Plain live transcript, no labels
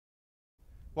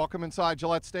Welcome inside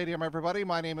Gillette Stadium, everybody.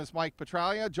 My name is Mike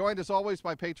Petraglia, joined as always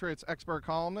by Patriots expert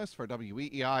columnist for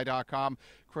WEEI.com,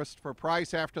 Christopher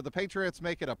Price. After the Patriots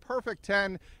make it a perfect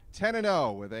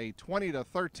 10-0 with a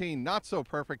 20-13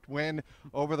 not-so-perfect win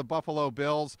over the Buffalo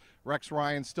Bills. Rex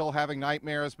Ryan still having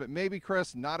nightmares, but maybe,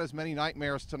 Chris, not as many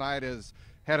nightmares tonight as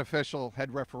head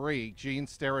referee Gene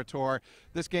Steratore.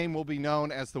 This game will be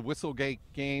known as the Whistlegate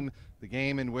game, the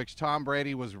game in which Tom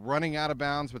Brady was running out of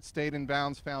bounds but stayed in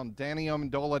bounds, found Danny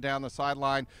Amendola down the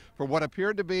sideline for what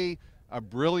appeared to be a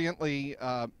brilliantly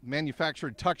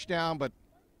manufactured touchdown, but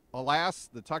alas,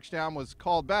 the touchdown was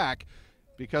called back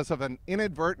because of an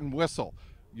inadvertent whistle.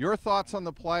 Your thoughts on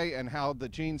the play and how the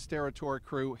Gene Steratore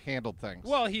crew handled things?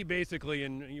 Well, he basically,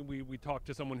 and we talked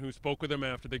to someone who spoke with him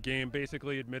after the game,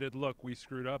 basically admitted, look, we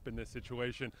screwed up in this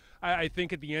situation. I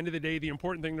think at the end of the day, the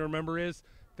important thing to remember is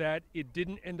that it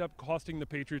didn't end up costing the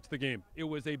Patriots the game. It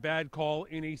was a bad call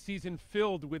in a season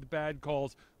filled with bad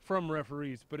calls from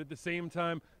referees. But at the same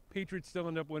time, Patriots still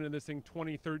end up winning this thing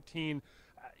 2013.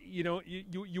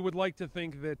 You would like to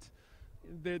think that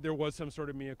there was some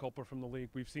sort of mea culpa from the league.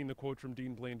 We've seen the quote from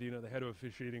Dean Blandino, the head of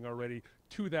officiating, already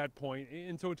to that point.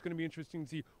 And so it's going to be interesting to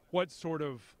see what sort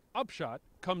of upshot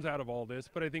comes out of all this.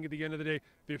 But I think at the end of the day,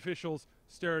 the officials,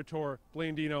 Steratore,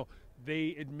 Blandino,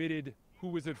 they admitted who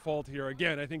was at fault here.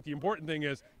 Again, I think the important thing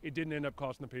is it didn't end up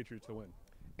costing the Patriots the win.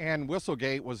 And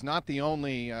Whistlegate was not the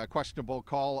only questionable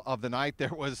call of the night.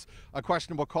 There was a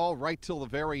questionable call right till the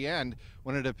very end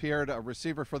when it appeared a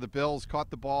receiver for the Bills caught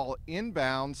the ball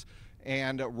inbounds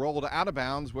and rolled out of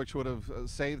bounds, which would have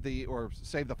saved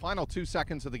the final 2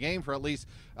 seconds of the game for at least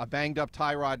a banged-up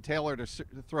Tyrod Taylor to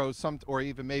throw some, or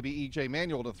even maybe E.J.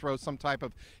 Manuel to throw some type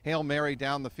of Hail Mary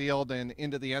down the field and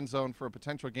into the end zone for a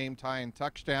potential game-tying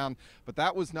touchdown. But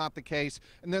that was not the case.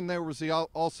 And then there was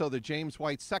also the James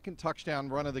White second touchdown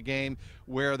run of the game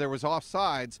where there was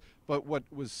offsides. But what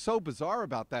was so bizarre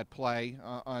about that play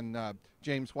on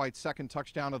James White's second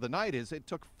touchdown of the night is it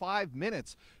took 5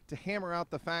 minutes to hammer out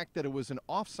the fact that it was an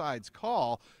offsides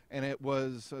call and it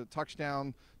was a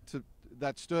touchdown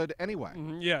that stood anyway.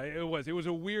 Yeah, it was. It was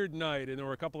a weird night, and there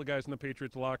were a couple of guys in the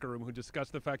Patriots locker room who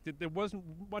discussed the fact that there wasn't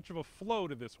much of a flow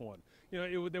to this one.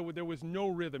 There was no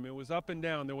rhythm. It was up and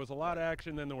down. There was a lot of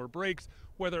action, then there were breaks.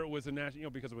 Whether it was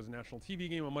because it was a national TV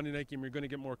game, a Monday night game, you're going to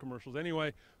get more commercials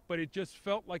anyway. But it just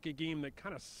felt like a game that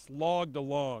kind of slogged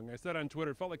along. I said on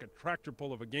Twitter, it felt like a tractor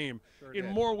pull of a game in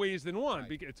more ways than one.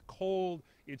 Because it's cold.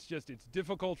 It's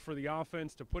difficult for the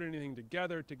offense to put anything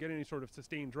together, to get any sort of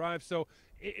sustained drive. So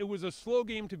it was a slow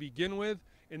game to begin with,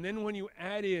 and then when you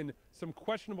add in some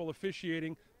questionable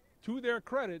officiating, to their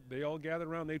credit, they all gathered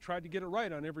around. They tried to get it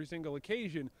right on every single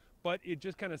occasion, but it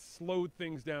just kind of slowed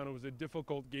things down. It was a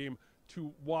difficult game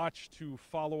to watch, to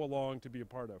follow along, to be a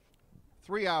part of.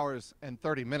 3 hours and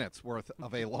 30 minutes worth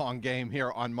of a long game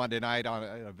here on Monday night on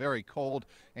a very cold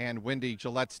and windy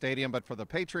Gillette Stadium. But for the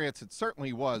Patriots, it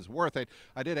certainly was worth it.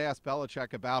 I did ask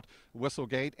Belichick about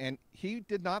Whistlegate, and he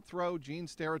did not throw Gene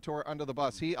Steratore under the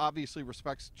bus. He obviously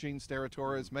respects Gene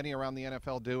Steratore, as many around the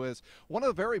NFL do, as one of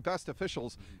the very best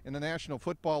officials in the National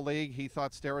Football League. He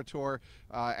thought Steratore,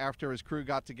 after his crew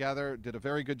got together, did a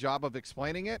very good job of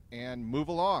explaining it and move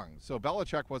along. So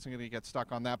Belichick wasn't going to get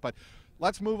stuck on that. But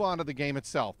let's move on to the game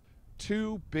itself.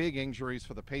 Two big injuries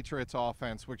for the Patriots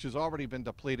offense, which has already been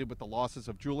depleted with the losses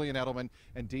of Julian Edelman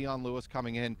and Dion Lewis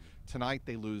coming in. Tonight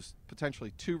they lose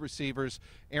potentially two receivers.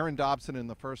 Aaron Dobson in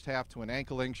the first half to an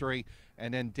ankle injury,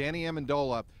 and then Danny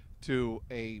Amendola to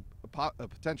a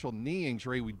potential knee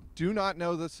injury. We do not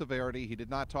know the severity. He did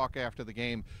not talk after the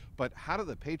game. But how do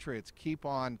the Patriots keep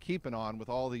on keeping on with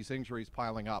all these injuries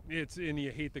piling up? And you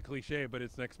hate the cliche, but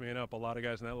it's next man up. A lot of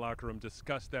guys in that locker room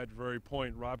discussed that very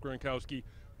point. Rob Gronkowski,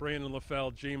 Brandon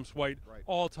LaFell, James White,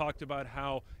 all talked about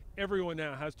how everyone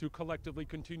now has to collectively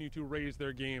continue to raise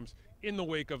their games in the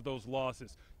wake of those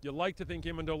losses. You like to think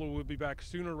Amendola would be back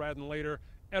sooner rather than later.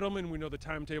 Edelman, we know the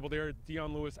timetable there.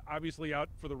 Dion Lewis obviously out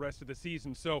for the rest of the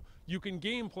season. So you can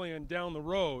game plan down the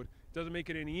road. Doesn't make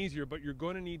it any easier, but you're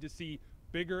going to need to see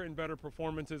bigger and better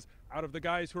performances out of the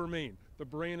guys who remain. The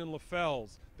Brandon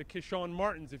LaFells, the Keyshawn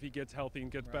Martins if he gets healthy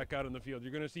and gets back out on the field.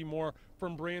 You're going to see more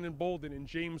from Brandon Bolden and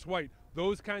James White.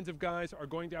 Those kinds of guys are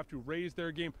going to have to raise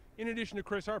their game, in addition to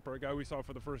Chris Harper, a guy we saw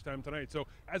for the first time tonight. So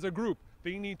as a group,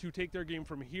 they need to take their game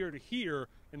from here to here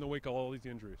in the wake of all these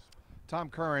injuries. Tom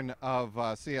Curran of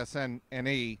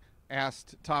CSN-NE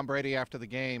asked Tom Brady after the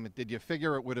game, did you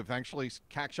figure it would eventually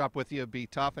catch up with you, be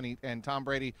tough? And Tom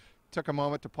Brady took a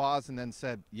moment to pause and then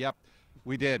said, yep,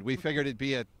 we did. We figured it'd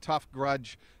be a tough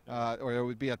grudge, or it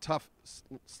would be a tough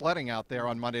sledding out there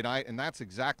on Monday night, and that's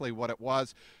exactly what it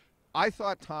was. I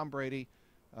thought Tom Brady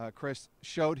Chris,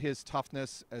 showed his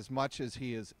toughness as much as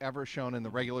he has ever shown in the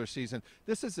regular season.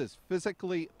 This is as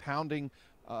physically pounding,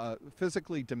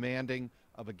 physically demanding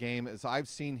of a game as I've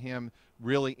seen him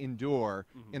really endure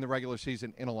in the regular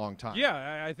season in a long time.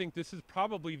 Yeah, I think this is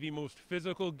probably the most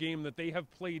physical game that they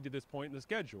have played to this point in the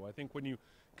schedule. I think when you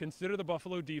consider the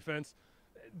Buffalo defense,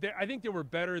 I think they were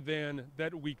better than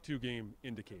that Week 2 game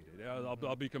indicated.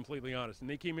 I'll be completely honest. And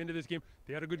they came into this game,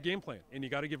 they had a good game plan. And you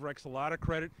got to give Rex a lot of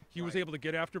credit. He was able to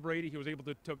get after Brady. He was able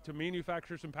to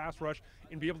manufacture some pass rush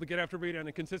and be able to get after Brady on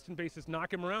a consistent basis,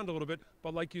 knock him around a little bit.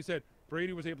 But like you said,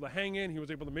 Brady was able to hang in. He was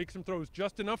able to make some throws,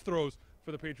 just enough throws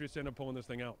for the Patriots to end up pulling this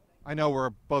thing out. I know we're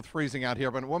both freezing out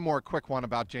here, but one more quick one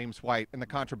about James White and the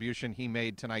contribution he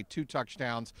made tonight. 2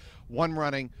 touchdowns, 1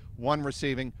 running, 1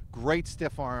 receiving. Great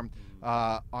stiff arm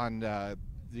on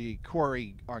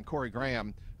Corey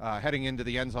Graham heading into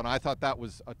the end zone. I thought that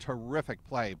was a terrific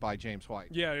play by James White.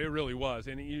 Yeah, it really was.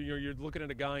 And you're looking at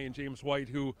a guy in James White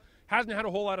who hasn't had a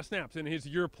whole lot of snaps in his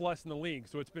year plus in the league,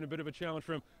 so it's been a bit of a challenge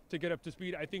for him to get up to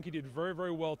speed. I think he did very,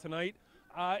 very well tonight.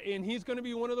 And he's going to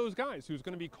be one of those guys who's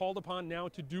going to be called upon now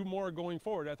to do more going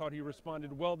forward. I thought he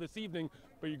responded well this evening,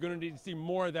 but you're going to need to see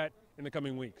more of that in the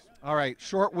coming weeks. All right,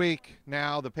 short week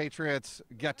now. The Patriots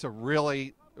get to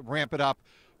really ramp it up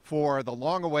for the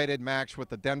long-awaited match with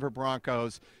the Denver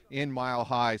Broncos in Mile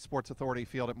High, Sports Authority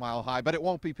Field at Mile High. But it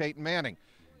won't be Peyton Manning.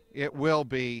 It will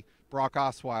be Brock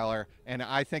Osweiler, and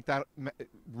I think that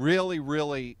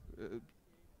really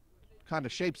kind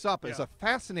of shapes up as a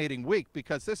fascinating week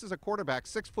because this is a quarterback,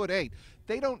 6'8".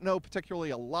 They don't know particularly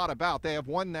a lot about. They have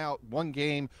one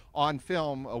game on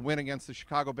film, a win against the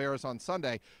Chicago Bears on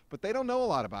Sunday, but they don't know a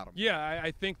lot about him. Yeah,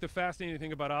 I think the fascinating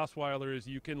thing about Osweiler is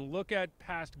you can look at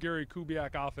past Gary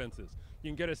Kubiak offenses. You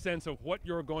can get a sense of what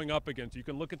you're going up against. You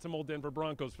can look at some old Denver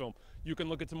Broncos film. You can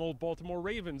look at some old Baltimore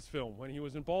Ravens film when he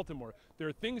was in Baltimore. There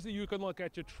are things that you can look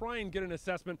at to try and get an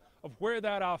assessment of where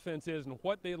that offense is and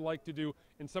what they'd like to do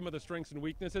and some of the strengths and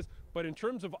weaknesses. But in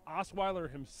terms of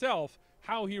Osweiler himself,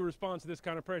 how he responds to this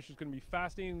kind of pressure is going to be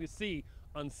fascinating to see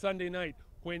on Sunday night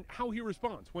how he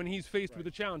responds when he's faced with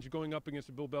a challenge of going up against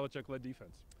a Bill Belichick-led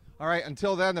defense. All right,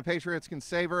 until then, the Patriots can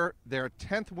savor their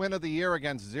 10th win of the year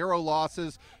against 0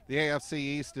 losses. The AFC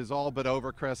East is all but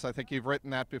over, Chris. I think you've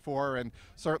written that before, and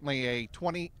certainly a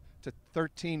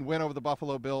 20-13 win over the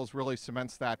Buffalo Bills really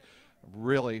cements that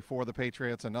really for the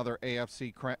Patriots. Another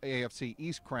AFC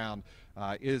East crown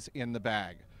is in the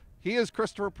bag. He is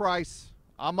Christopher Price.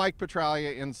 I'm Mike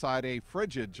Petraglia inside a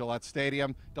frigid Gillette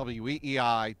Stadium,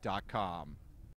 WEEI.com.